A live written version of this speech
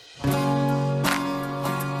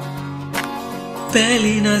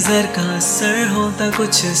पहली नजर का असर होता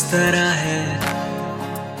कुछ इस तरह है,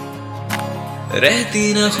 रहती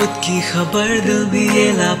ना खुद की खबर, दिल भी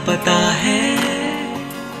ये लापता है।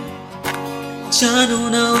 जानू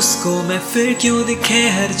ना उसको मैं फिर क्यों दिखे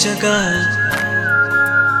हर जगह,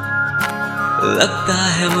 लगता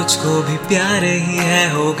है मुझको भी प्यार ही है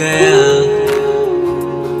हो गया।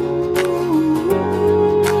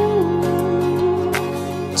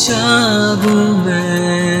 जागूं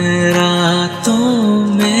मैं रातों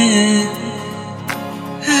में,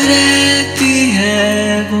 रहती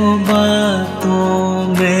है वो बातों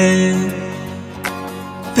में।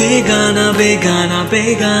 बेगाना बेगाना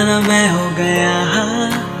बेगाना मैं हो गया,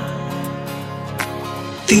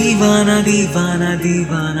 दीवाना दीवाना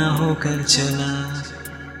दीवाना होकर चला।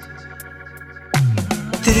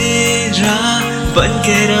 तेरा बन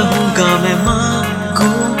के रहूंगा मैं,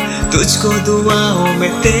 मांगू तुझको दुआओं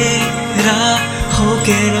में, तेरा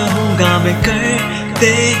होके रहूंगा मैं, कर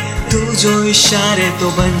दे तू जो इशारे तो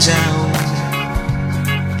बन जाऊं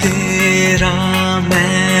तेरा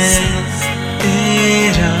मैं,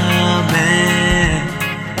 तेरा मैं।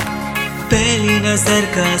 पहली नजर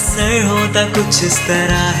का असर होता कुछ इस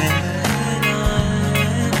तरह है,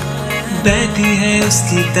 बहती है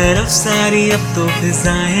उसकी तरफ सारी अब तो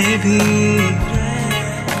फिजाएं भी,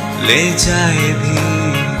 ले जाए भी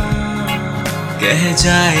कह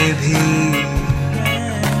जाए भी,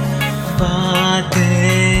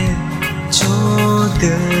 बातें जो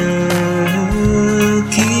दिल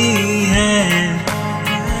की है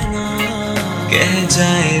कह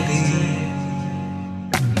जाए भी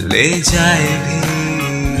ले जाए भी।